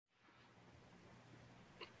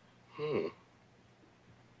Hmm.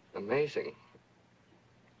 Amazing.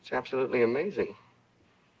 It's absolutely amazing.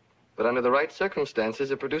 But under the right circumstances,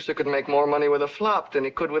 a producer could make more money with a flop than he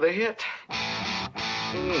could with a hit.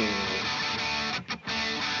 Hmm.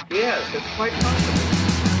 Yes, it's quite possible.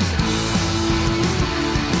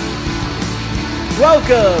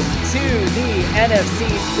 Welcome to the NFC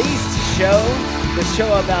Least Show, the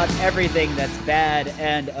show about everything that's bad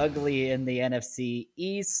and ugly in the NFC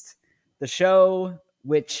East. The show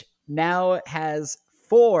which now has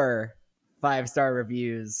 4 5-star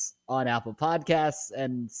reviews on Apple Podcasts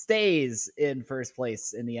and stays in first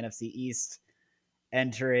place in the NFC East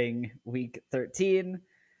entering week 13.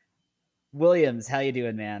 Williams, how you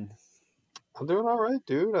doing, man? I'm doing all right,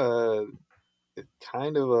 dude. It's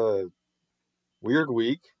kind of a weird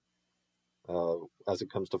week as it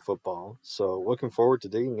comes to football. So looking forward to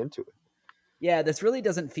digging into it. Yeah, this really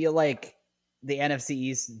doesn't feel like the NFC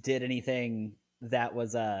East did anything that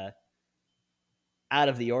was out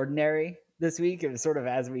of the ordinary this week. It was sort of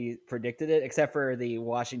as we predicted it, except for the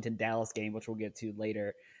Washington Dallas game, which we'll get to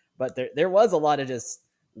later. But there was a lot of just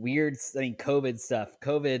weird, COVID stuff.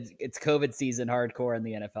 It's COVID season hardcore in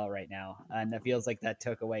the NFL right now, and it feels like that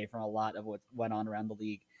took away from a lot of what went on around the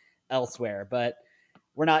league elsewhere. But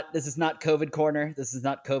we're not. This is not COVID corner. This is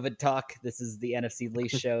not COVID talk. This is the NFC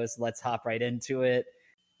Least show. So let's hop right into it.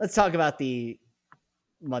 Let's talk about the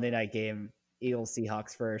Monday night game, Eagles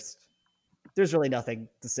Seahawks first. There's really nothing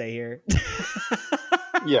to say here.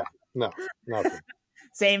 Yeah, no, nothing.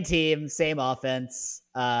 Same team, same offense.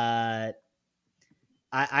 I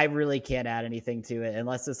really can't add anything to it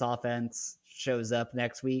unless this offense shows up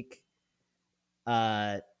next week.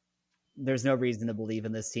 There's no reason to believe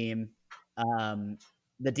in this team.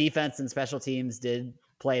 The defense and special teams did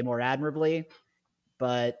play more admirably,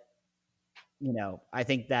 but I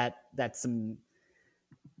think that's some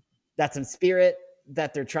spirit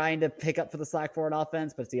that they're trying to pick up for the slack for an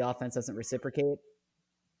offense, but if the offense doesn't reciprocate,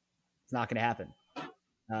 it's not going to happen.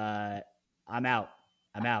 I'm out.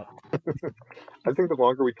 I think the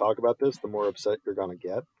longer we talk about this, the more upset you're gonna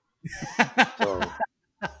get. So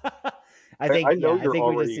I know you're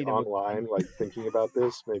already online, like thinking about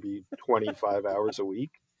this, maybe 25 hours a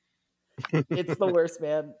week. It's the worst,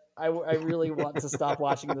 man. I really want to stop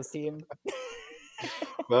watching this team.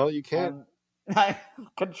 Well, you can't. I'm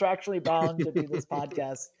contractually bound to do this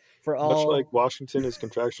podcast for all. Much like Washington is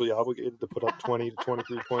contractually obligated to put up 20 to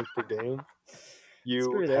 23 points per game,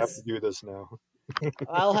 you have to do this now.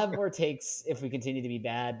 I'll have more takes if we continue to be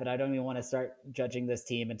bad, but I don't even want to start judging this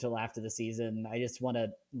team until after the season. I just want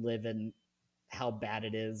to live in how bad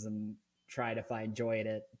it is and try to find joy in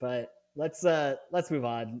it. But let's move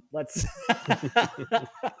on. Let's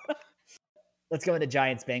go into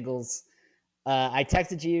Giants Bengals. I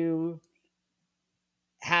texted you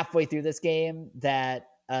halfway through this game that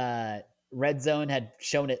Red Zone had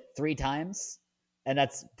shown it 3 times, and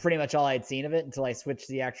that's pretty much all I had seen of it until I switched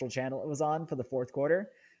the actual channel it was on for the fourth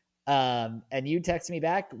quarter. And you texted me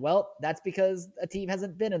back, well, that's because a team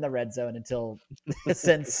hasn't been in the red zone until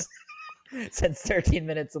since 13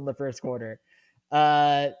 minutes in the first quarter.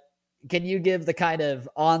 Can you give the kind of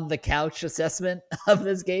on the couch assessment of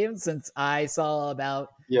this game, since I saw about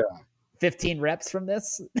 15 reps from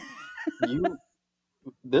this?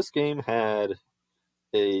 This game had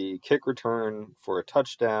a kick return for a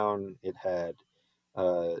touchdown. It had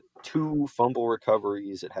 2 fumble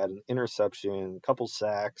recoveries. It had an interception, a couple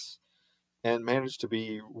sacks, and managed to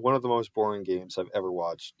be one of the most boring games I've ever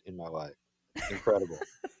watched in my life. Incredible.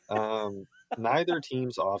 Neither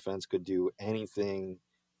team's offense could do anything.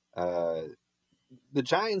 The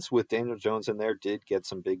Giants, with Daniel Jones in there, did get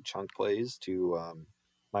some big chunk plays to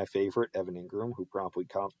my favorite, Evan Ingram, who promptly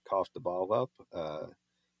coughed the ball up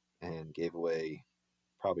and gave away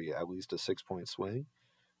probably at least a 6-point swing.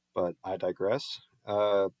 But I digress.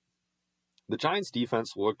 The Giants'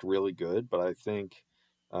 defense looked really good, but I think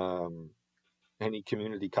any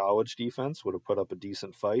community college defense would have put up a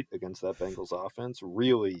decent fight against that Bengals offense.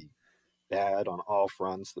 Really bad on all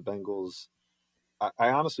fronts. The Bengals,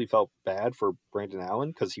 I honestly felt bad for Brandon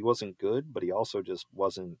Allen because he wasn't good, but he also just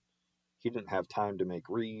wasn't, he didn't have time to make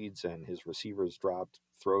reads, and his receivers dropped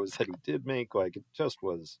throws that he did make. Like, it just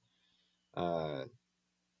was an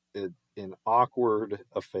awkward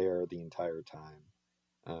affair the entire time.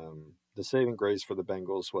 The saving grace for the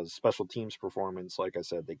Bengals was special teams performance. Like I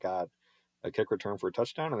said, they got a kick return for a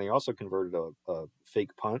touchdown, and they also converted a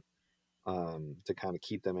fake punt to kind of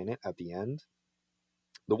keep them in it at the end.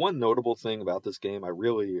 The one notable thing about this game,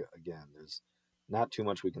 there's not too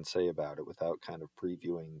much we can say about it without kind of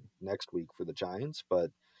previewing next week for the Giants,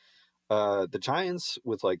 but the Giants,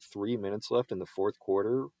 with like 3 minutes left in the fourth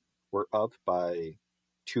quarter, were up by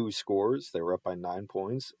 2 scores. They were up by 9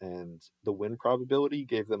 points, and the win probability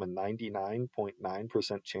gave them a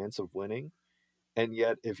 99.9% chance of winning. And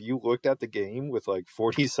yet, if you looked at the game with like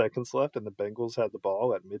 40 seconds left and the Bengals had the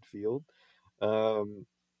ball at midfield,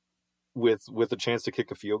 with a chance to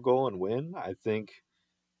kick a field goal and win, I think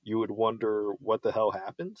you would wonder what the hell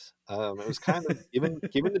happened. It was kind of given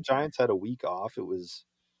the Giants had a week off, it was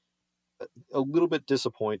a little bit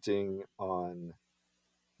disappointing on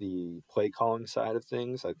the play calling side of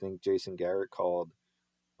things. I think Jason Garrett called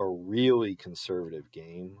a really conservative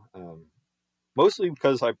game, mostly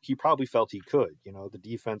because he probably felt he could. The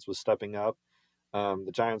defense was stepping up.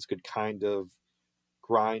 The Giants could kind of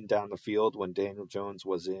grind down the field when Daniel Jones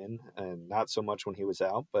was in, and not so much when he was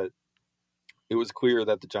out. But it was clear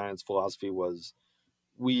that the Giants' philosophy was,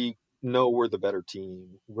 we know we're the better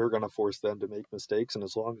team. We're going to force them to make mistakes, and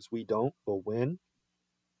as long as we don't, we'll win.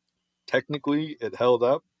 Technically, it held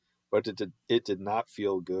up, but it did not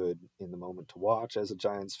feel good in the moment to watch. As a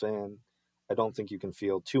Giants fan, I don't think you can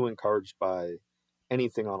feel too encouraged by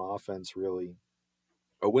anything on offense, really.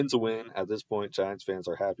 A win's a win. At this point, Giants fans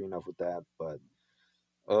are happy enough with that, but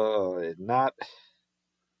not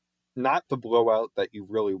the blowout that you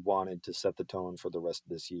really wanted to set the tone for the rest of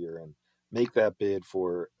this year and make that bid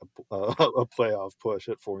for a playoff push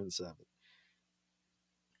at 4-7.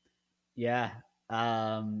 Yeah.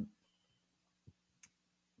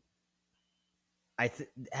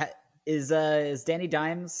 Is Danny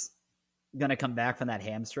Dimes gonna come back from that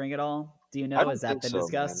hamstring at all? Do you know? Has that been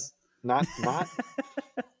discussed? Man.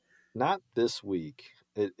 Not this week.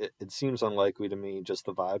 It seems unlikely to me, just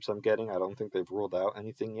the vibes I'm getting. I don't think they've ruled out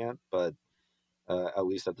anything yet, but at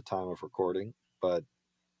least at the time of recording. But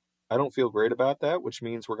I don't feel great about that, which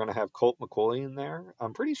means we're going to have Colt McCoy in there.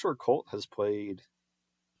 I'm pretty sure Colt has played.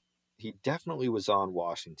 He definitely was on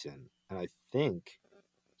Washington, and I think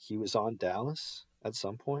he was on Dallas at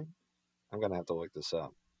some point. I'm going to have to look this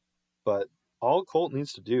up. But all Colt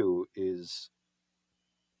needs to do is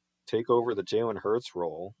take over the Jalen Hurts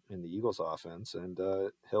role in the Eagles offense, and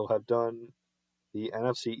he'll have done the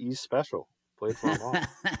NFC East special, played for them all.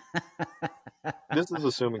 This is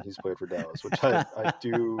assuming he's played for Dallas, which I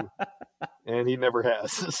do, and he never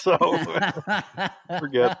has. So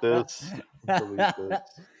forget this. Delete this.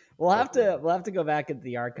 We'll have to go back into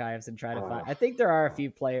the archives and try to find. I think there are a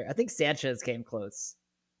few players. I think Sanchez came close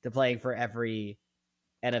to playing for every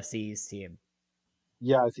NFC East team.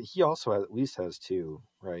 Yeah, I think he also at least has 2,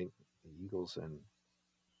 right? The Eagles and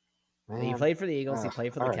man, he played for the Eagles. He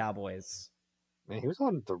played for the Cowboys. Man, he was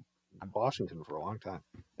on the Washington for a long time.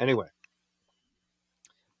 Anyway,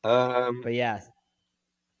 but yeah,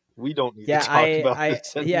 we don't need to talk about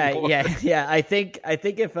this anymore. Yeah. I think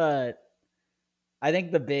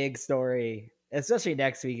the big story, especially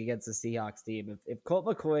next week against the Seahawks team, if Colt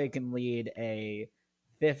McCoy can lead a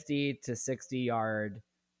 50 to 60 yard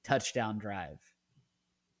touchdown drive,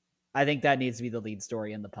 I think that needs to be the lead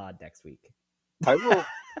story in the pod next week. I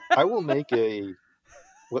will make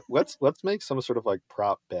let's make some sort of like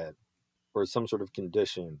prop bet or some sort of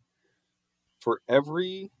condition for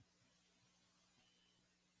every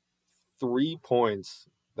 3 points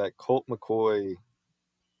that Colt McCoy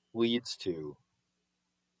leads to.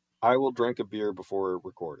 I will drink a beer before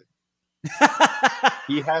recording.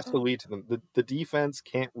 He has to lead to them. The defense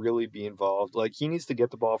can't really be involved. Like, he needs to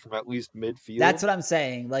get the ball from at least midfield. That's what I'm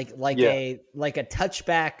saying. Like a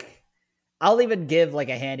touchback. I'll even give like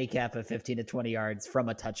a handicap of 15 to 20 yards from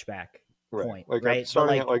a touchback point. Like, right?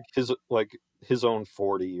 Starting at his own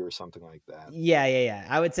 40 or something like that. Yeah.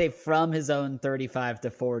 I would say from his own 35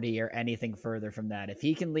 to 40 or anything further from that. If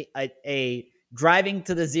he can lead a driving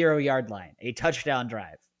to the 0 yard line, a touchdown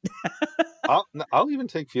drive. I'll even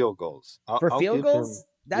take field goals. For field goals?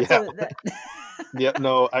 Yeah,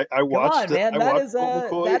 no, I watched Come on, man.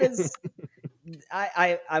 That is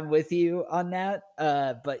I'm with you on that.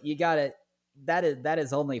 But you gotta that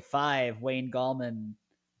is only 5 Wayne Gallman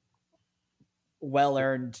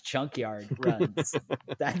well-earned chunk yard runs.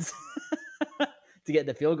 That's to get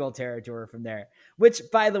into field goal territory from there. Which,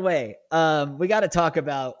 by the way, we got to talk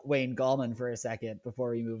about Wayne Gallman for a second before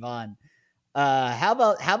we move on. How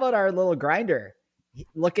about our little grinder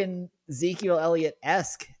looking Ezekiel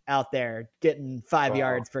Elliott-esque out there getting 5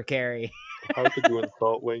 yards per carry? How could you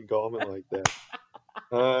insult Wayne Gallman like that?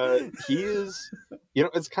 He is,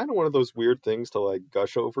 it's kind of one of those weird things to like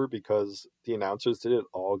gush over because the announcers did it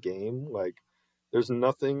all game. Like, there's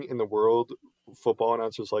nothing in the world football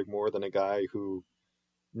announcers like more than a guy who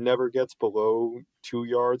never gets below 2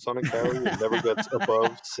 yards on a carry and never gets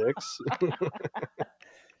above 6.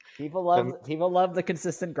 People love the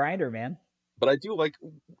consistent grinder, man. But I do like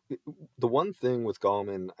the one thing with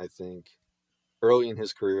Gallman, I think, early in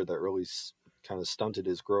his career that really kind of stunted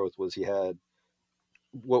his growth was he had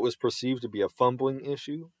what was perceived to be a fumbling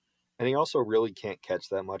issue, and he also really can't catch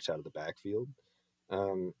that much out of the backfield.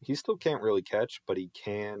 He still can't really catch, but he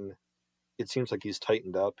can. It seems like he's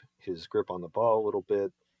tightened up his grip on the ball a little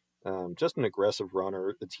bit. Just an aggressive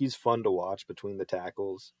runner. He's fun to watch between the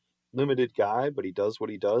tackles. Limited guy, but he does what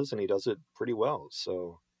he does, and he does it pretty well.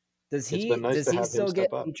 So it's been nice Does to he have him still get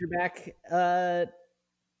step up. feature back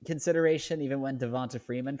consideration even when Devonta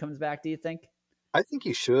Freeman comes back, do you think? I think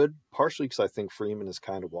he should, partially because I think Freeman is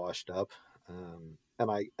kind of washed up, and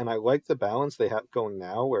I like the balance they have going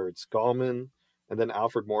now, where it's Gallman, and then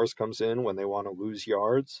Alfred Morris comes in when they want to lose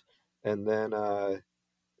yards, and then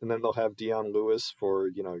they'll have Dion Lewis for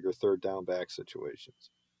your third down back situations.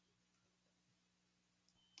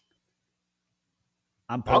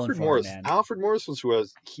 I'm pulling for it, man. Alfred Morris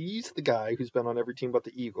he's the guy who's been on every team but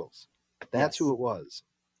the Eagles. That's who it was.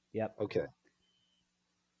 Yep. Okay.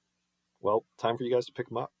 Well, time for you guys to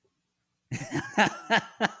pick him up.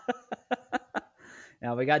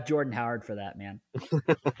 Now we got Jordan Howard for that, man.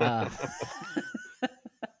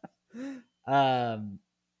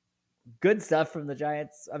 Good stuff from the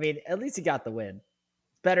Giants. I mean, at least he got the win.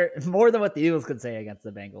 Better, more than what the Eagles could say against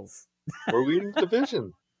the Bengals. We're leading the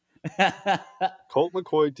division. Colt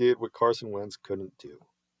McCoy did what Carson Wentz couldn't do.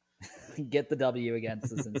 Get the W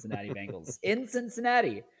against the Cincinnati Bengals in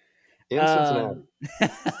Cincinnati.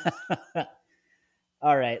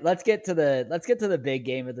 All right, let's get to the big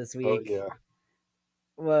game of this week. Oh yeah.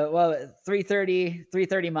 Well,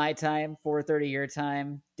 3:30 my time, 4:30 your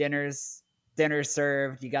time. Dinner's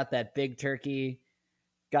served. You got that big turkey.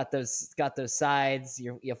 Got those sides.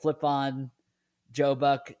 You flip on Joe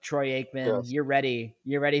Buck, Troy Aikman. Yes. You're ready.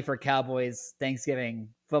 You're ready for Cowboys Thanksgiving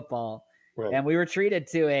football. Right. And we were treated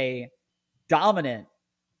to a dominant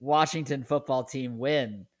Washington football team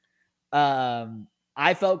win.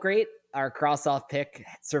 I felt great. Our cross-off pick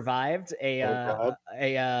survived a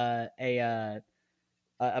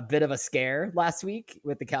bit of a scare last week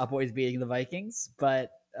with the Cowboys beating the Vikings,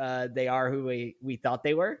 but they are who we thought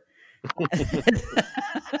they were.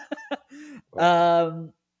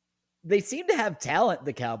 They seem to have talent,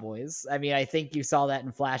 the Cowboys. I mean, I think you saw that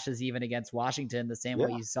in flashes even against Washington, the same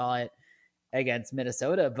way you saw it against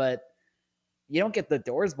Minnesota, but you don't get the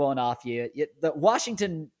doors blown off you. The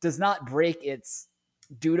Washington does not break its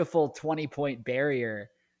dutiful 20-point barrier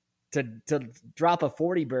to drop a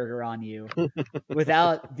 40 burger on you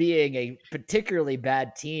without being a particularly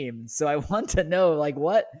bad team. So I want to know, like,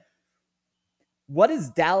 what does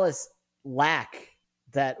Dallas lack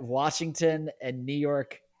that Washington and New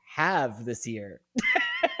York have this year?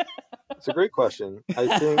 It's a great question.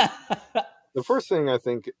 I think the first thing I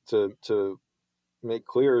think to make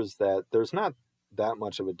clear is that there's not that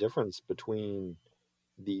much of a difference between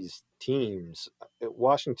these teams.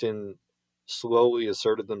 Washington slowly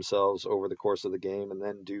asserted themselves over the course of the game, and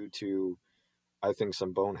then due to, I think,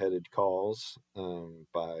 some boneheaded calls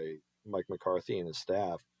by Mike McCarthy and his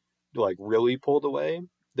staff, like really pulled away.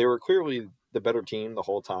 They were clearly the better team the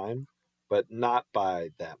whole time, but not by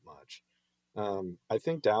that much. I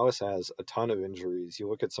think Dallas has a ton of injuries. You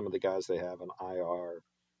look at some of the guys they have on IR,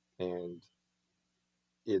 and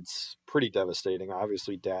it's pretty devastating.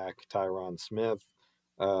 Obviously, Dak, Tyron Smith.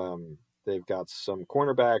 They've got some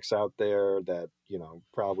cornerbacks out there that,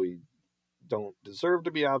 probably don't deserve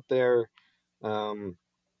to be out there. But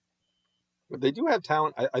they do have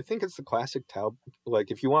talent. I think it's the classic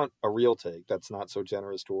like, if you want a real take that's not so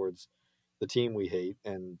generous towards the team we hate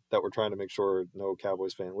and that we're trying to make sure no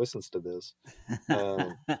Cowboys fan listens to this.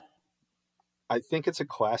 I think it's a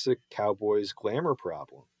classic Cowboys glamour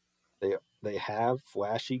problem. They have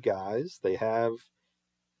flashy guys. They have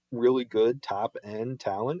really good top end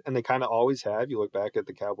talent, and they kind of always have. You look back at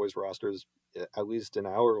the Cowboys rosters, at least in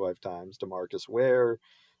our lifetimes, DeMarcus Ware.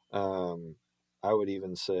 I would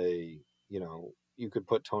even say, you could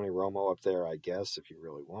put Tony Romo up there, I guess, if you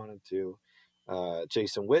really wanted to.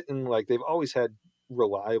 Jason Witten, like, they've always had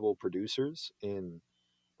reliable producers in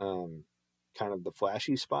kind of the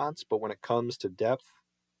flashy spots, but when it comes to depth,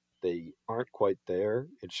 they aren't quite there.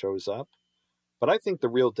 It shows up. But I think the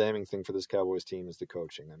real damning thing for this Cowboys team is the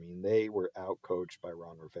coaching. I mean, they were out-coached by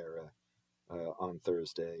Ron Rivera on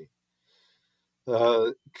Thursday.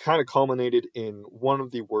 Kind of culminated in one of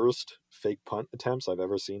the worst fake punt attempts I've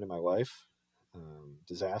ever seen in my life.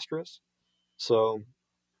 Disastrous. So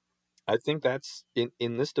I think that's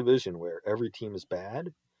in this division where every team is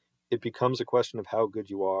bad, it becomes a question of how good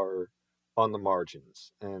you are on the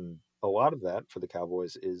margins. And a lot of that for the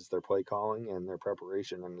Cowboys is their play calling and their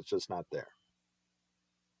preparation, and it's just not there.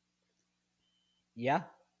 Yeah.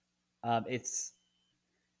 It's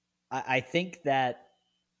I think that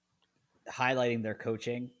highlighting their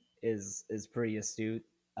coaching is pretty astute.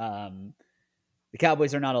 The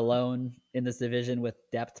Cowboys are not alone in this division with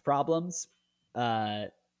depth problems. I'm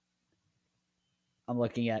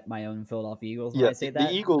looking at my own Philadelphia Eagles when Yeah, I say the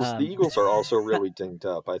that. Eagles are also really dinged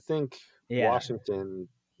up. I think Yeah, Washington,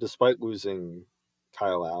 despite losing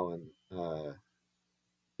Kyle Allen,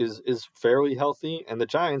 is fairly healthy, and the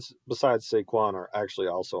Giants, besides Saquon, are actually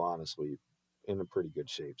also honestly in a pretty good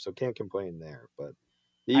shape. So can't complain there. But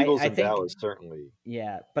the Eagles I and think Dallas certainly.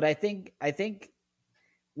 yeah, but I think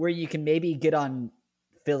where you can maybe get on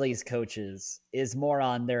Philly's coaches is more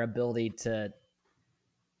on their ability to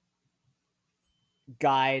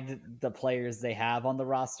guide the players they have on the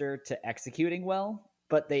roster to executing well,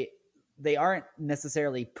 but they aren't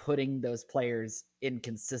necessarily putting those players in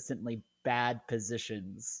consistently bad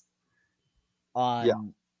positions Yeah,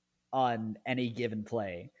 on any given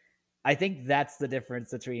play. I think that's the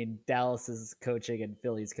difference between Dallas's coaching and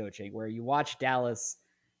Philly's coaching, where you watch Dallas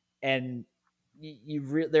and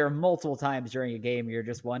there are multiple times during a game you're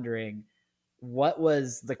just wondering what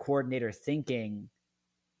was the coordinator thinking,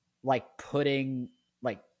 like putting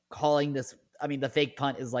like calling this. I mean, the fake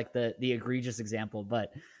punt is like the egregious example,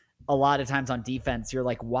 but a lot of times on defense you're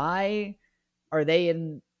like, why are they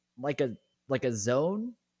in like a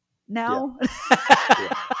zone yeah, now?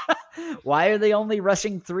 yeah, Why are they only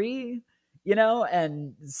rushing three?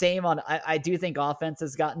 And same on. I do think offense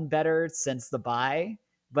has gotten better since the bye,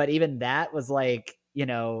 but even that was like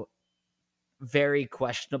very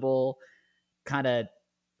questionable kind of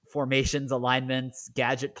formations, alignments,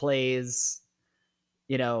 gadget plays.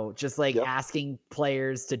 Just like yep, asking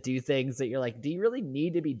players to do things that you're like, do you really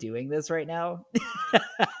need to be doing this right now?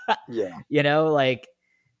 yeah, Like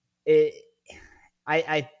it.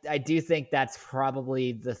 I do think that's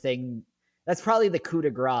probably the thing. That's probably the coup de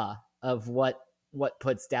grace of what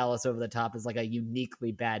puts Dallas over the top as like a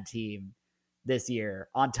uniquely bad team this year,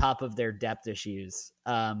 on top of their depth issues.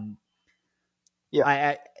 yeah.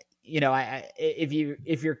 I if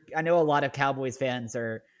you're, I know a lot of Cowboys fans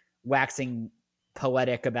are waxing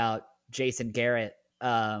poetic about Jason Garrett.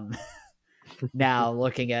 Now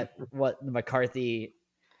looking at what the McCarthy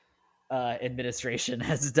administration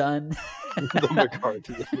has done The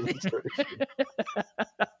McCarthy administration.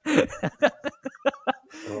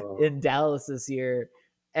 in Dallas this year.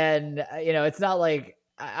 And, it's not like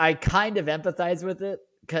I kind of empathize with it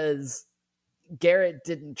because Garrett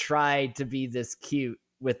didn't try to be this cute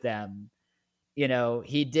with them.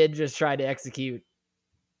 He did just try to execute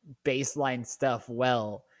baseline stuff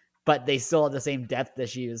well, but they still have the same depth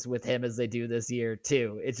issues with him as they do this year,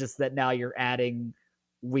 too. It's just that now you're adding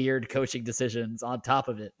weird coaching decisions on top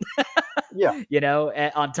of it. Yeah,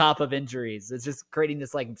 On top of injuries. It's just creating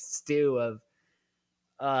this like stew of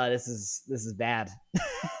this is bad.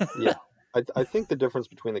 yeah. I think the difference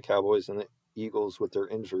between the Cowboys and the Eagles with their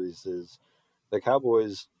injuries is the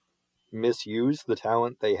Cowboys misuse the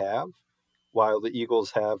talent they have, while the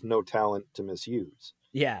Eagles have no talent to misuse.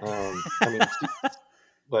 Yeah. I mean,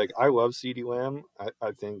 like I love CeeDee Lamb.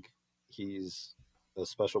 I think he's a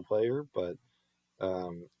special player, but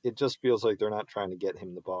it just feels like they're not trying to get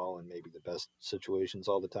him the ball in maybe the best situations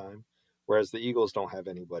all the time. Whereas the Eagles don't have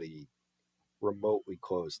anybody remotely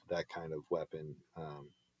close to that kind of weapon.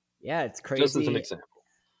 Yeah, it's Just as an crazy. example.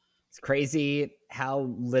 It's crazy how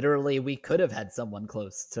literally we could have had someone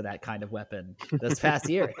close to that kind of weapon this past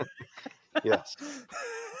year. Yes.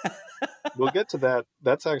 We'll get to that.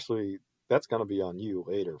 That's going to be on you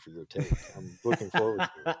later for your take. I'm looking forward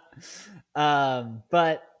to it.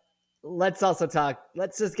 But let's also talk.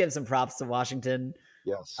 Let's just give some props to Washington.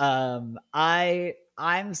 Yes.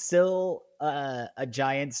 I'm still a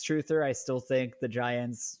Giants truther. I still think the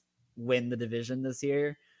Giants win the division this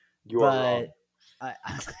year. You are wrong.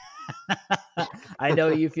 I know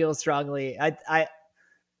you feel strongly. But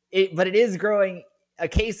it is growing. A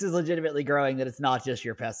case is legitimately growing that it's not just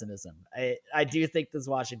your pessimism. I do think this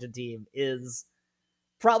Washington team is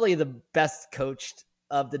probably the best coached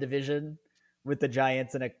of the division, with the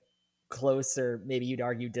Giants in a close, or maybe you'd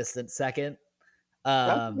argue distant second.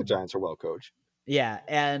 I think the Giants are well coached. Yeah,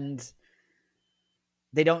 and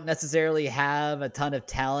they don't necessarily have a ton of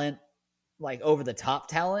talent, like over the top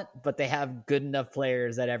talent, but they have good enough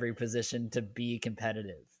players at every position to be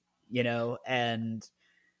competitive, and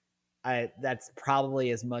that's probably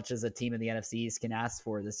as much as a team in the NFC East can ask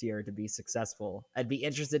for this year to be successful. I'd be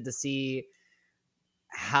interested to see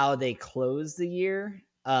how they close the year.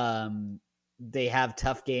 They have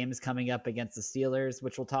tough games coming up against the Steelers,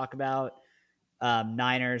 which we'll talk about.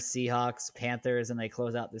 Niners, Seahawks, Panthers, and they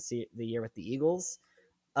close out the year with the Eagles.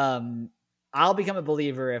 I'll become a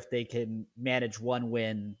believer if they can manage one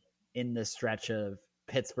win in the stretch of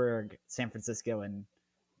Pittsburgh, San Francisco, and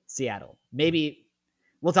Seattle. Maybe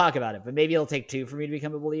we'll talk about it, but maybe it'll take 2 for me to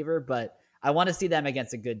become a believer. But I want to see them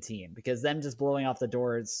against a good team, because them just blowing off the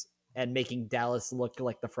doors and making Dallas look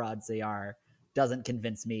like the frauds they are doesn't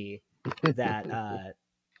convince me that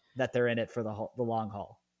that they're in it for the long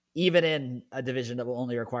haul, even in a division that will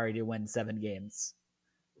only require you to win 7 games.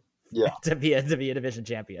 Yeah, to be a division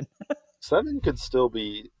champion. 7 could still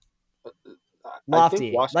be. I think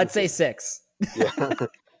Lofty. Washington. Let's say 6. Yeah,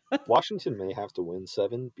 Washington may have to win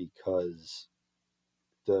 7 because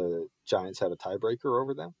the Giants have a tiebreaker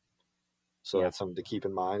over them. So Yeah. that's something to keep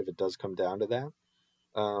in mind if it does come down to that.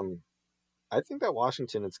 I think that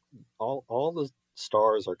Washington, it's all the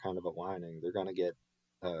stars are kind of aligning. They're going to get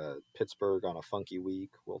Pittsburgh on a funky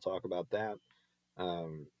week. We'll talk about that.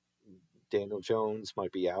 Daniel Jones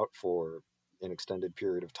might be out for an extended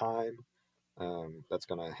period of time. That's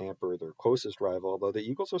going to hamper their closest rival, although the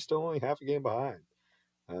Eagles are still only half a game behind.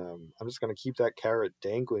 I'm just going to keep that carrot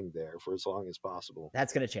dangling there for as long as possible.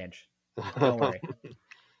 That's going to change. Don't worry.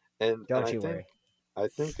 Don't you worry. I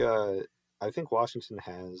think Washington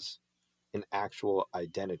has an actual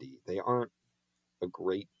identity. They aren't a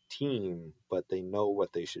great team, but they know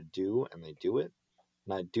what they should do and they do it.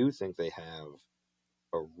 And I do think they have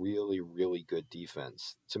a really, really good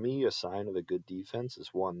defense. To me, a sign of a good defense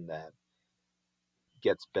is one that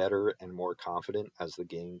gets better and more confident as the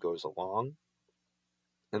game goes along.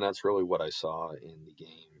 And that's really what I saw in the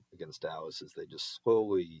game against Dallas, is they just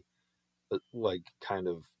slowly, kind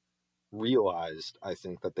of realized, I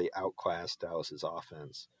think, that they outclassed Dallas's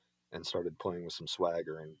offense and started playing with some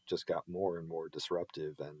swagger and just got more and more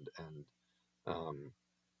disruptive and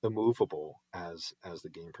immovable as the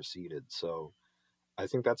game proceeded. So I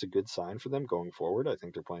think that's a good sign for them going forward. I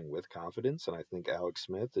think they're playing with confidence, and I think Alex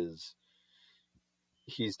Smith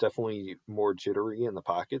he's definitely more jittery in the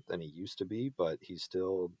pocket than he used to be, but he's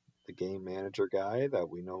still the game manager guy that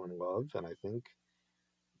we know and love, and I think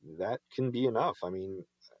that can be enough. I mean,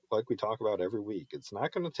 like we talk about every week, it's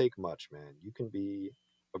not going to take much, man. You can be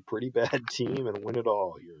a pretty bad team and win it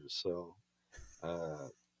all here. So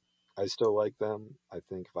I still like them. I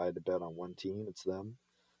think if I had to bet on one team, it's them.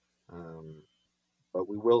 But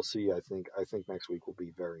we will see. I think next week will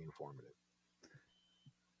be very informative.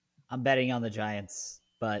 I'm betting on the Giants,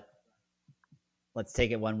 but let's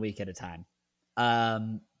take it 1 week at a time.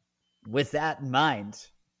 With that in mind,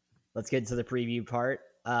 let's get into the preview part.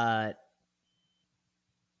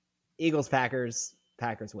 Eagles, Packers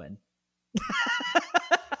win.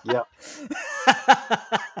 Yeah.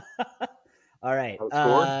 All right.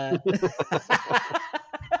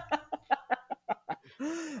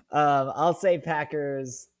 I'll say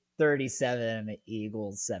Packers 37,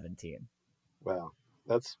 Eagles 17. Wow,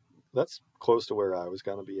 that's close to where I was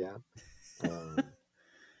going to be at.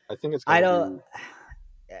 I think it's.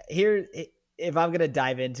 Here, if I'm going to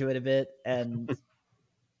dive into it a bit and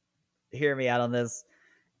hear me out on this,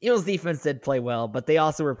 Eagles defense did play well, but they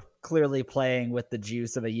also were clearly playing with the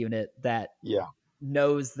juice of a unit that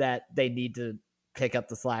knows that they need to pick up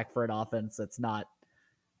the slack for an offense that's not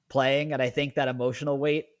playing. And I think that emotional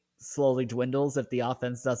weight slowly dwindles if the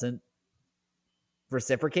offense doesn't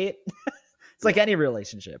reciprocate. It's like any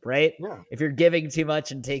relationship, right? Yeah. If you're giving too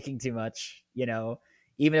much and taking too much,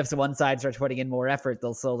 even if one side starts putting in more effort,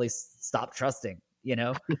 they'll slowly stop trusting,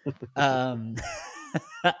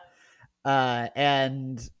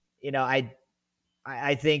 and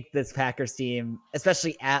I think this Packers team,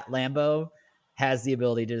 especially at Lambeau, has the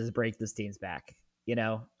ability to just break this team's back.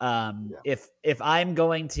 If I'm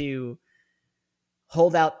going to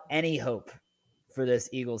hold out any hope for this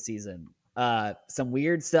Eagles season, some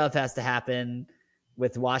weird stuff has to happen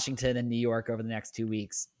with Washington and New York over the next 2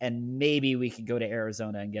 weeks, and maybe we can go to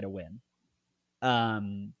Arizona and get a win.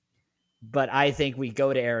 But I think we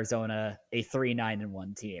go to Arizona a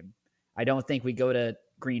 3-9-1 team. I don't think we go to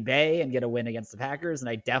Green Bay and get a win against the Packers, and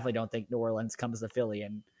I definitely don't think New Orleans comes to Philly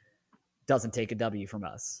and doesn't take a W from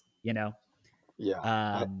us. Yeah.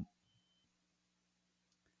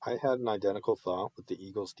 I had an identical thought with the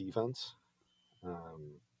Eagles defense.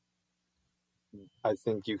 I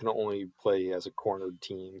think you can only play as a cornered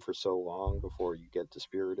team for so long before you get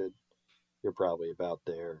dispirited. You're probably about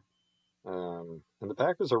there. And the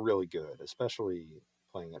Packers are really good, especially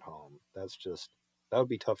playing at home. That would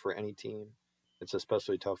be tough for any team. It's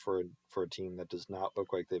especially tough for a team that does not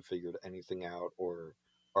look like they've figured anything out or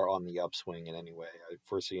are on the upswing in any way. I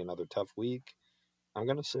foresee another tough week. I'm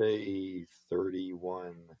going to say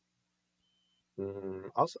 31.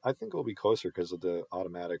 I think it'll be closer because of the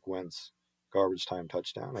automatic Wentz garbage time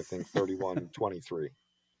touchdown. I think 31-23. Well,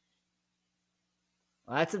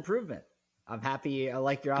 that's improvement. I'm happy. I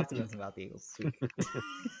like your optimism about the Eagles this week.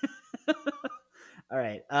 All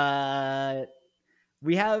right.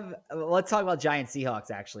 We have. Let's talk about Giants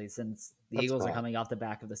Seahawks actually, since the That's Eagles are fine. coming off the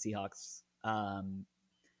back of the Seahawks.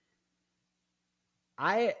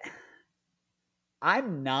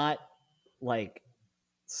 I'm not like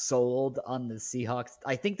sold on the Seahawks.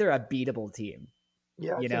 I think they're a beatable team.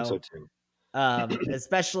 Yeah, I You think so know, too.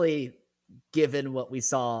 especially given what we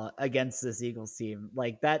saw against this Eagles team.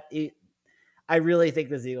 Like that, I really think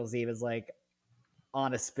this Eagles team is like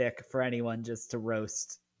on a spick for anyone just to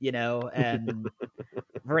roast, and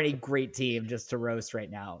for any great team just to roast right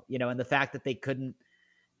now, and the fact that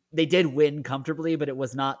they did win comfortably, but it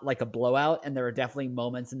was not like a blowout. And there were definitely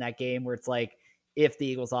moments in that game where it's like, if the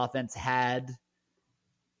Eagles offense had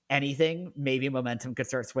anything, maybe momentum could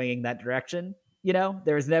start swinging that direction.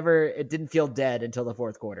 It didn't feel dead until the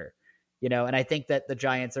fourth quarter, and I think that the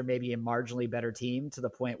Giants are maybe a marginally better team to the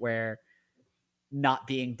point where not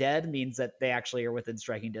being dead means that they actually are within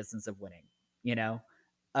striking distance of winning, you know?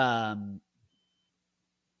 Um,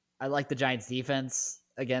 I like the Giants defense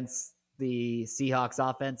against the Seahawks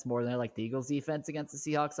offense more than I like the Eagles defense against the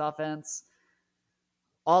Seahawks offense.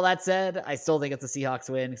 All that said, I still think it's a Seahawks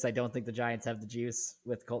win because I don't think the Giants have the juice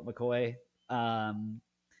with Colt McCoy. I'm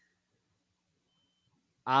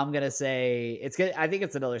gonna say it's good. I think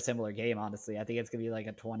it's another similar game, honestly. I think it's gonna be like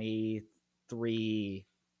a 23-17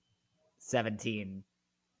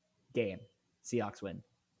 game. Seahawks win.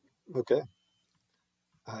 Okay.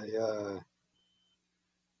 I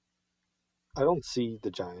don't see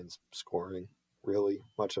the Giants scoring really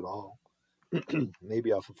much at all.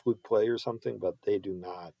 Maybe off a fluke play or something, but they do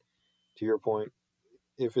not. To your point,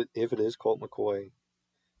 if it is Colt McCoy,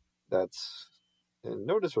 that's, and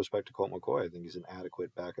no disrespect to Colt McCoy, I think he's an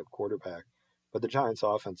adequate backup quarterback, but the Giants'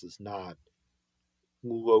 offense is not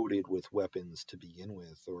loaded with weapons to begin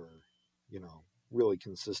with, or really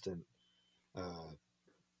consistent uh,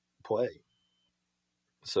 play.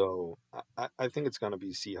 So I think it's going to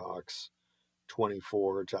be Seahawks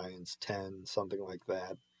 24, Giants 10, something like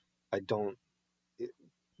that. I don't. It,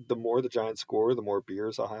 the more the Giants score, the more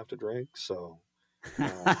beers I'll have to drink. So,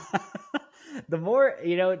 The more,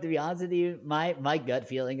 to be honest with you, my gut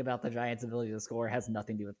feeling about the Giants' ability to score has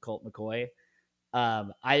nothing to do with Colt McCoy.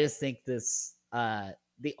 I just think the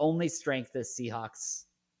only strength this Seahawks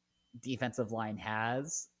defensive line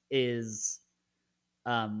has is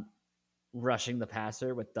um, rushing the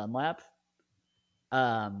passer with Dunlap,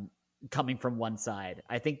 um, coming from one side.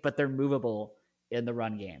 I think, but they're movable in the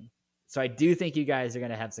run game. So I do think you guys are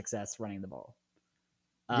going to have success running the ball.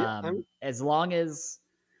 yeah, I'm As long as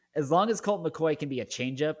Colt McCoy can be a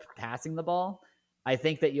changeup passing the ball, I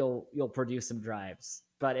think that you'll produce some drives,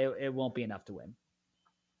 but it won't be enough to win.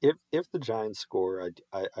 if the Giants score,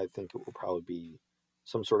 I think it will probably be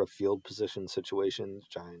some sort of field position situation.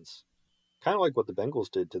 Giants, kind of like what the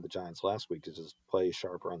Bengals did to the Giants last week, to just play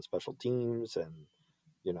sharper on special teams and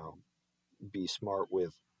you know be smart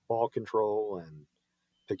with ball control and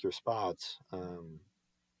pick your spots.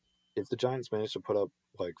 If the Giants manage to put up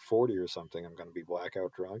like 40 or something, I'm going to be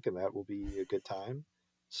blackout drunk, and that will be a good time.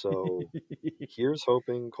 So here's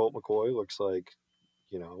hoping Colt McCoy looks like,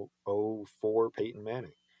 04 Peyton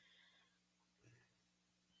Manning.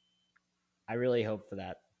 I really hope for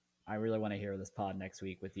that. I really want to hear this pod next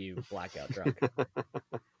week with you blackout drunk.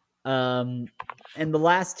 And the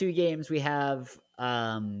last two games we have,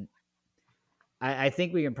 I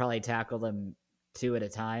think we can probably tackle them two at a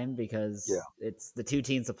time because Yeah. it's the two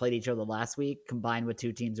teams that played each other last week combined with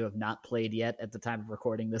two teams who have not played yet at the time of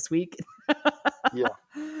recording this week.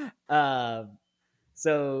 Yeah.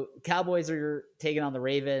 So Cowboys are taking on the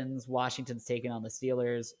Ravens. Washington's taking on the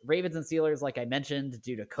Steelers. Ravens and Steelers, like I mentioned,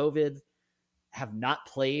 due to COVID, have not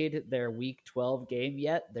played their Week 12 game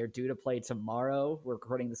yet. They're due to play tomorrow. We're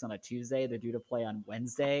recording this on a Tuesday. They're due to play on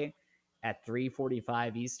Wednesday at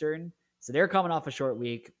 3:45 Eastern. So they're coming off a short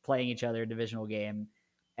week, playing each other a divisional game,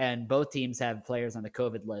 and both teams have players on the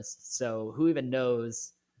COVID list. So who even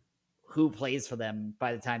knows who plays for them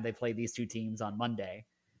by the time they play these two teams on Monday?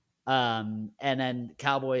 And then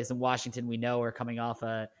Cowboys and Washington, we know, are coming off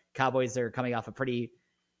Cowboys are coming off a pretty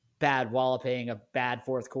bad walloping, a bad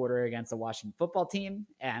fourth quarter against the Washington football team,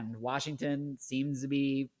 and Washington seems to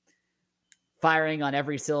be firing on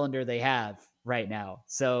every cylinder they have right now.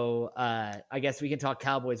 So I guess we can talk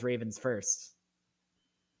Cowboys Ravens first.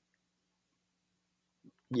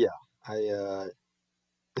 Yeah. I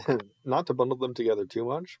not to bundle them together too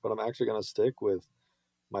much, but I'm actually going to stick with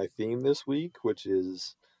my theme this week, which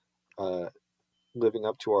is living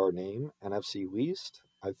up to our name, NFC Least.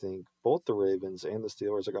 I think both the Ravens and the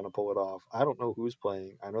Steelers are going to pull it off. I don't know who's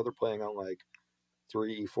playing. I know they're playing on like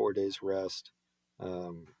 3-4 days rest.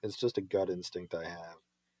 It's just a gut instinct I have.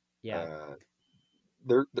 Yeah.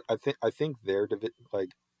 I think they're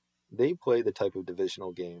like they play the type of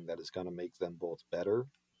divisional game that is going to make them both better,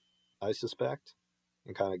 I suspect,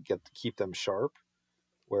 and kind of keep them sharp.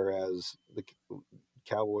 Whereas the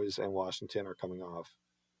Cowboys and Washington are coming off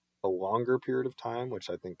a longer period of time, which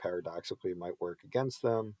I think paradoxically might work against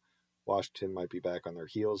them. Washington might be back on their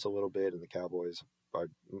heels a little bit, and the Cowboys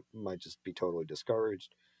might just be totally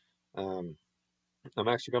discouraged. I'm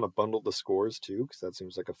actually going to bundle the scores too, because that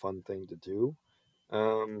seems like a fun thing to do.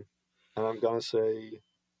 And I'm going to say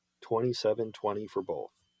 27-20 for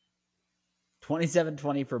both.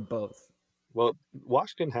 27-20 for both. Well,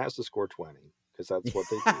 Washington has to score 20 because that's what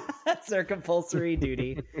they do. That's their compulsory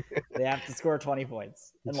duty. They have to score 20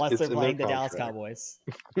 points unless they're playing the Dallas Cowboys.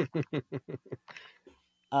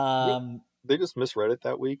 They just misread it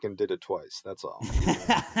that week and did it twice. That's all.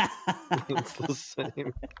 It's the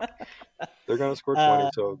same. They're going to score 20,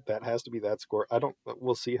 so that has to be that score.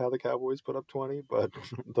 We'll see how the Cowboys put up 20, but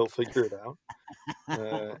they'll figure it out.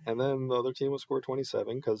 And then the other team will score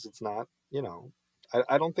 27 because it's not,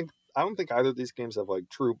 I don't think either of these games have like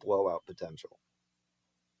true blowout potential.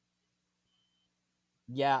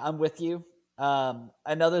 Yeah, I'm with you.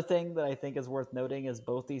 Another thing that I think is worth noting is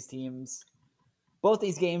both these games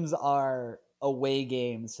are away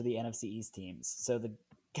games to the NFC East teams. So the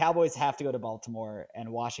Cowboys have to go to Baltimore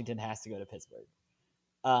and Washington has to go to Pittsburgh,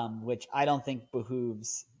 which I don't think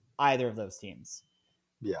behooves either of those teams.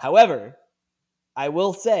 Yeah. However, I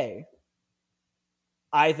will say,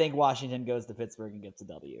 I think Washington goes to Pittsburgh and gets a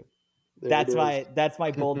W. That's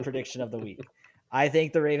my bold prediction of the week. I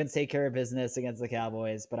think the Ravens take care of business against the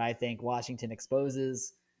Cowboys, but I think Washington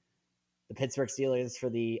exposes the Pittsburgh Steelers for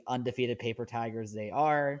the undefeated paper tigers they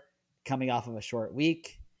are, coming off of a short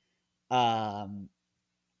week.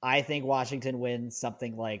 I think Washington wins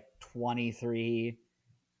something like 23-16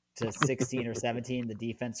 or 17. The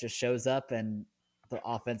defense just shows up and the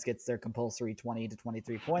offense gets their compulsory 20 to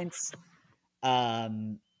 23 points.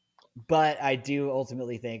 But I do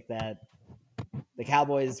ultimately think that the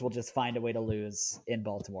Cowboys will just find a way to lose in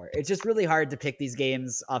Baltimore. It's just really hard to pick these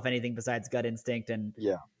games off anything besides gut instinct and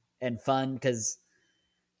fun, because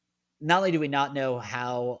not only do we not know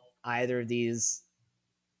how either of these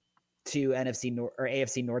two NFC or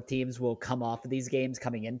AFC North teams will come off of these games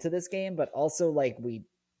coming into this game, but also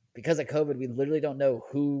because of COVID, we literally don't know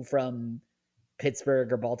who from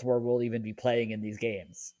Pittsburgh or Baltimore will even be playing in these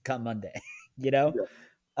games come Monday, Yeah.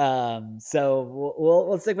 So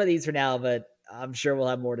we'll stick with these for now, but I'm sure we'll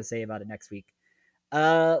have more to say about it next week.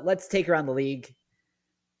 Let's take around the league.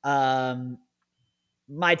 My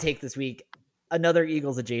take this week, another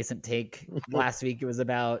Eagles adjacent take. Last week it was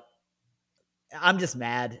about, I'm just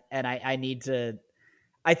mad, and I need to.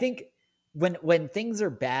 I think when things are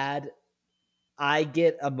bad, I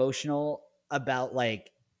get emotional about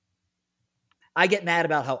I get mad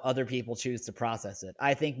about how other people choose to process it.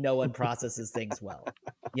 I think no one processes things well.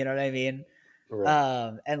 You know what I mean?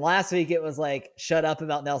 Right. And last week it was shut up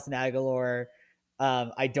about Nelson Agholor.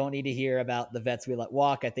 I don't need to hear about the vets we let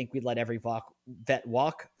walk. I think we let every vet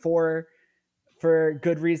walk for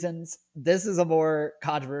good reasons. This is a more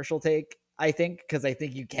controversial take, I think, because I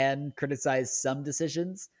think you can criticize some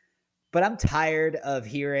decisions. But I'm tired of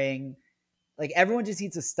hearing everyone just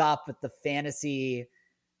needs to stop with the fantasy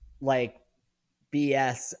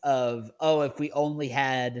BS of, oh, if we only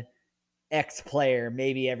had X player,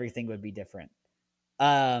 maybe everything would be different.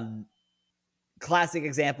 Classic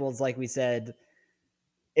examples, like we said,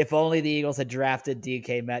 if only the Eagles had drafted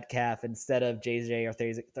DK Metcalf instead of JJ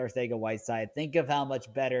Arcega-Whiteside, think of how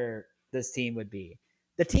much better this team would be.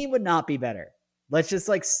 The team would not be better. Let's just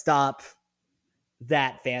stop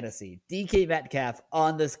that fantasy. DK Metcalf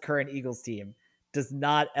on this current Eagles team does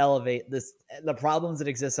not elevate the problems that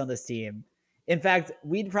exist on this team. In fact,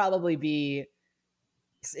 we'd probably be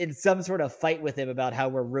in some sort of fight with him about how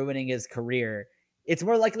we're ruining his career. It's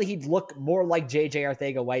more likely he'd look more like JJ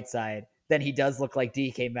Arcega-Whiteside than he does look like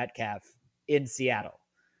DK Metcalf in Seattle.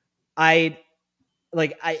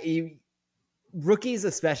 Rookies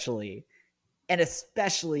especially, and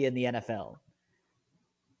especially in the NFL,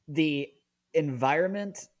 the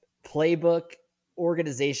environment, playbook,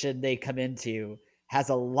 organization they come into has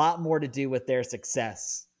a lot more to do with their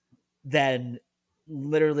success than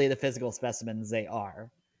literally the physical specimens they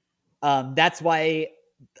are. That's why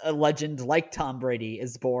a legend like Tom Brady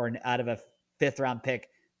is born out of a 5th round pick,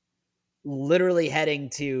 literally heading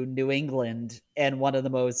to New England and one of the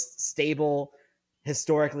most stable,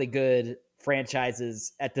 historically good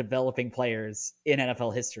franchises at developing players in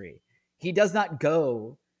NFL history. He does not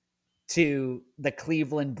go to the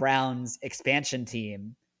Cleveland Browns expansion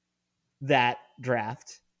team that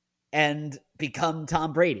draft and become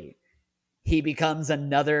Tom Brady. He becomes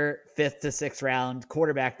another 5th to 6th round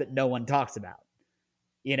quarterback that no one talks about,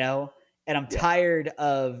 you know? And I'm tired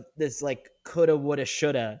of this like coulda, woulda,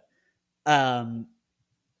 shoulda,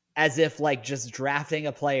 as if like just drafting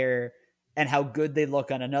a player and how good they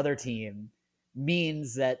look on another team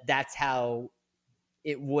means that that's how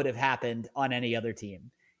it would have happened on any other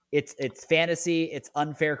team. It's fantasy. It's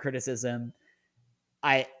unfair criticism.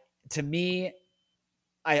 To me,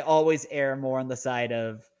 I always err more on the side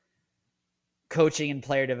of coaching and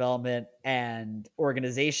player development and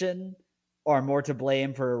organization are more to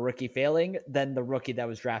blame for a rookie failing than the rookie that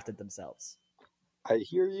was drafted themselves. I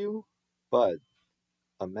hear you, but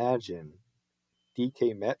imagine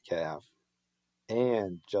DK Metcalf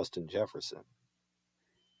and Justin Jefferson.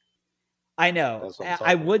 I know.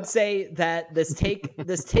 I would say that this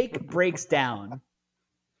take breaks down.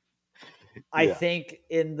 I think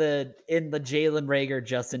in the Jalen Reagor,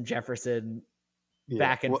 Justin Jefferson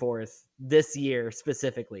back and forth this year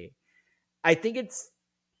specifically. I think it's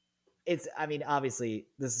I mean, obviously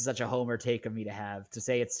this is such a homer take of me to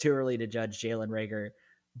say it's too early to judge Jalen Reagor,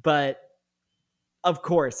 but of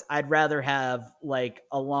course I'd rather have like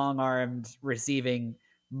a long-armed receiving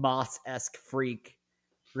Moss-esque freak,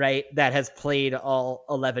 right, that has played all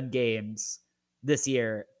 11 games this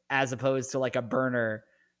year as opposed to like a burner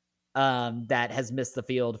that has missed the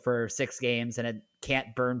field for 6 games and it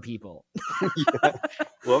can't burn people. Yeah.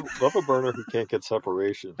 Love a burner who can't get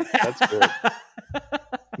separation. That's good.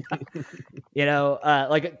 You know,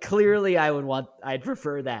 like clearly I'd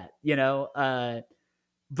prefer that, you know,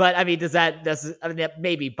 but I mean, that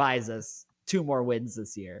maybe buys us 2 more wins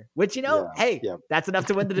this year, which, you know, that's enough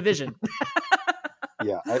to win the division.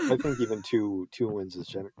 I think even two wins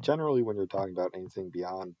is generally when you're talking about anything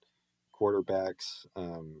beyond quarterbacks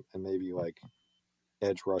and maybe like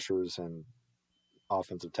edge rushers and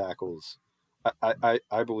offensive tackles.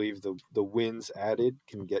 I believe the wins added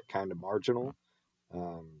can get kind of marginal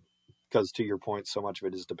because to your point, so much of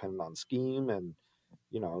it is dependent on scheme, and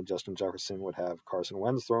you know Justin Jefferson would have Carson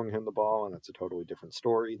Wentz throwing him the ball, and that's a totally different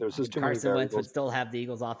story. There's just too many variables. Carson Wentz would still have the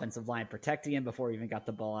Eagles' offensive line protecting him before he even got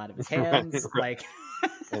the ball out of his hands, right.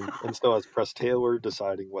 and still has Press Taylor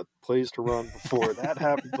deciding what plays to run before that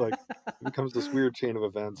happens. Like it becomes this weird chain of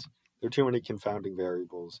events. There are too many confounding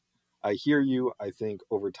variables. I hear you. I think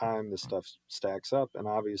over time this stuff stacks up, and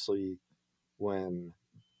obviously when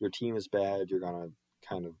your team is bad, you're gonna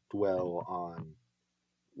kind of dwell on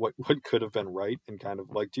what could have been right, and kind of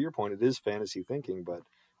like to your point, it is fantasy thinking, but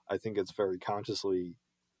I think it's very consciously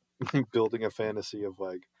building a fantasy of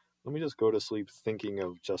like, let me just go to sleep thinking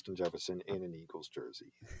of Justin Jefferson in an Eagles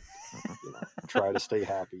jersey. You know, try to stay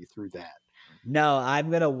happy through that. No, I'm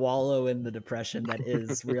going to wallow in the depression that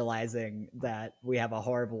is realizing that we have a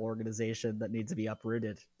horrible organization that needs to be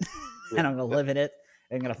uprooted. And I'm going to live in it.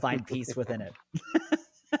 And I'm going to find peace within it.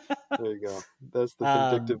 There you go. That's the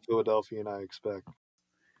vindictive Philadelphian I expect.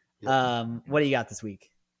 What do you got this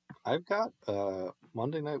week? I've got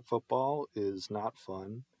Monday Night Football is not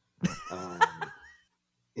fun.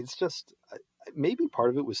 It's just maybe part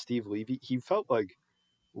of it was Steve Levy. He felt like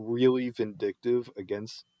really vindictive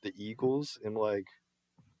against the Eagles in like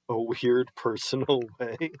a weird personal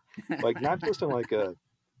way, like not just in like a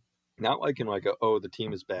oh the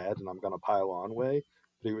team is bad and I'm gonna pile on way,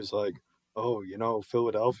 but he was like, oh, you know,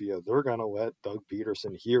 Philadelphia, they're gonna let Doug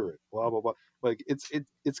Peterson hear it, blah blah blah. Like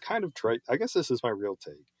it's kind of trite. I guess this is my real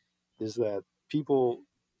take, is that people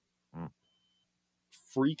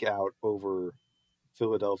freak out over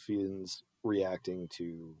Philadelphians reacting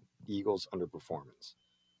to Eagles underperformance.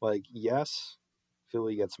 Like, yes,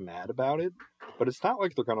 Philly gets mad about it, but it's not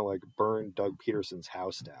like they're gonna like burn Doug Peterson's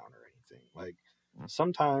house down or anything. Like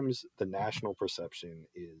sometimes the national perception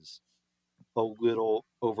is a little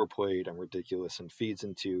overplayed and ridiculous and feeds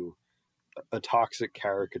into a toxic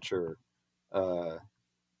caricature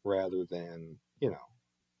rather than, you know,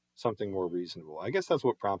 something more reasonable. I guess that's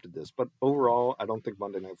what prompted this. But overall, I don't think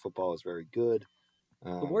Monday Night Football is very good.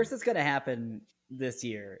 The worst that's going to happen this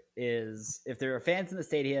year is if there are fans in the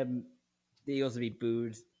stadium, the Eagles will be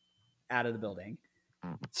booed out of the building.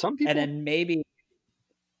 Some people, and then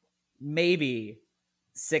maybe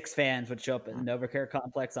 6 fans would show up at the NovaCare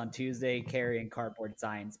complex on Tuesday carrying cardboard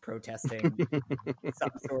signs protesting some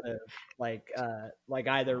sort of like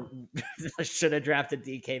either should have drafted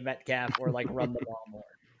DK Metcalf or like run the ball more.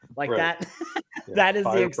 Like right. That is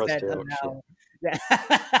the extent of how. Yeah.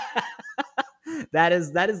 That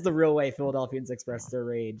is the real way Philadelphians express their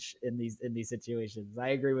rage in these situations. I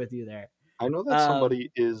agree with you there. I know that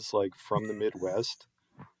somebody is like from the Midwest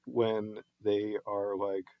when they are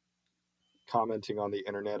like commenting on the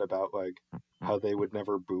internet about like how they would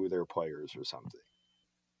never boo their players or something.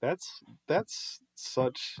 That's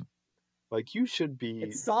such like you should be.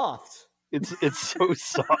 It's soft. It's so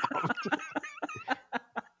soft.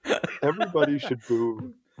 Everybody should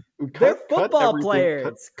boo. They're football everything-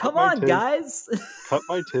 players. cut Come my on, take. guys. Cut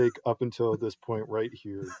my take up until this point right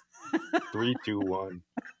here. 3, 2, 1.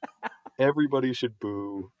 Everybody should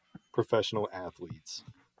boo professional athletes.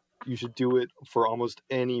 You should do it for almost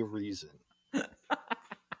any reason.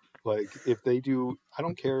 Like if they do, I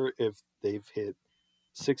don't care if they've hit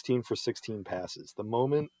 16 for 16 passes. The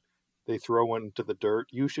moment they throw one to the dirt,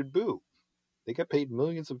 you should boo. They get paid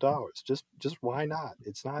millions of dollars. Just why not?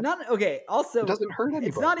 It's not Okay. Also, it doesn't hurt anybody.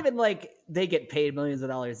 it's not even like they get paid millions of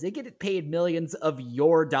dollars. They get paid millions of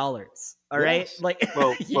your dollars. All right, Yes. like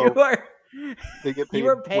Well, they get paid you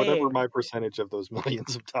are paying. whatever my percentage of those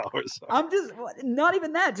millions of dollars are. I'm just not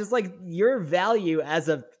even that. Just like your value as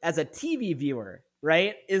a TV viewer,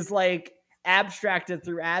 right, is like abstracted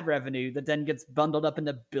through ad revenue that then gets bundled up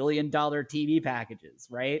into $1 billion TV packages,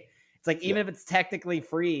 right? It's like even if it's technically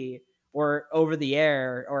free or over the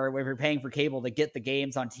air, or if you're paying for cable to get the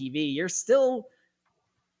games on TV, you're still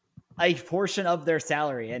a portion of their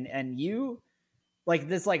salary. And you like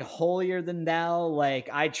this, like holier than thou, like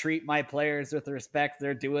I treat my players with respect.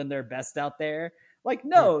 They're doing their best out there. Like,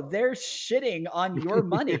 no, they're shitting on your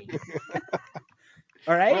money.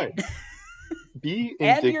 All right. Be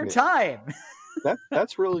and indignant. your time.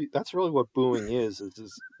 That's really what booing is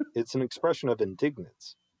it's an expression of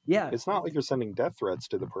indignance. Yeah. It's not like you're sending death threats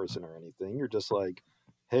to the person or anything. You're just like,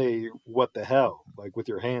 hey, what the hell? Like with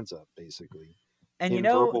your hands up, basically. And in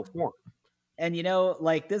verbal form. And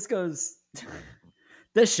like this goes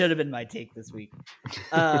this should have been my take this week.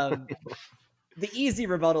 The easy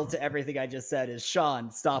rebuttal to everything I just said is, Sean,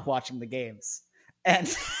 stop watching the games. And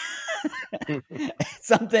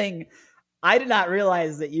something I did not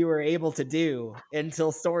realize that you were able to do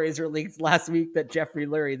until stories were leaked last week that Jeffrey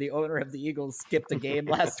Lurie, the owner of the Eagles, skipped a game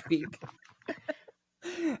last week.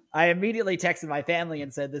 I immediately texted my family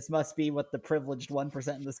and said, this must be what the privileged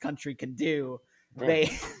 1% in this country can do.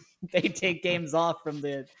 Right. They take games off from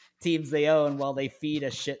the teams they own while they feed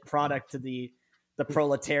a shit product to the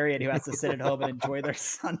proletariat who has to sit at home and enjoy their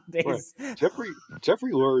Sundays. Right.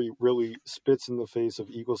 Jeffrey Lurie really spits in the face of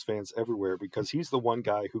Eagles fans everywhere because he's the one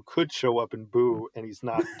guy who could show up and boo, and he's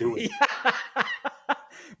not doing it.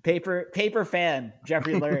 Paper fan,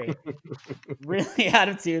 Jeffrey Lurie. Really out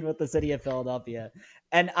of tune with the city of Philadelphia.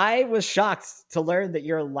 And I was shocked to learn that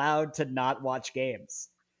you're allowed to not watch games.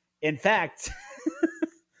 In fact,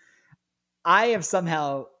 I have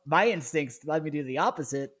somehow, my instincts let me do the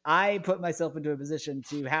opposite. I put myself into a position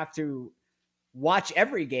to have to watch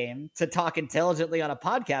every game, to talk intelligently on a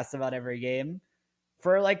podcast about every game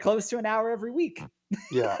for like close to an hour every week.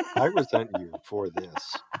 Yeah, I resent you for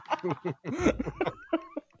this.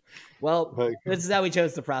 Well, this is how we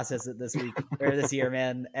chose to process it this week or this year,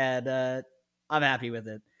 man. And I'm happy with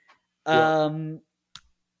it. Yeah.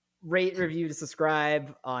 Rate, review,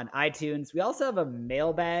 subscribe on iTunes. We also have a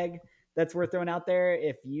mailbag that's worth throwing out there.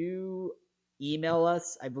 If you email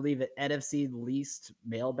us, I believe at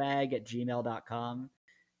nfcleastmailbag@gmail.com.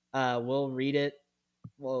 We'll read it.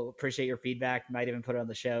 We'll appreciate your feedback. Might even put it on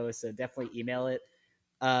the show. So definitely email it.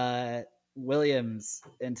 Williams,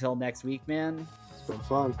 until next week, man. It's been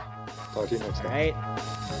fun. Talk to you next time. All right.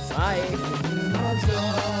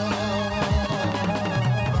 Bye.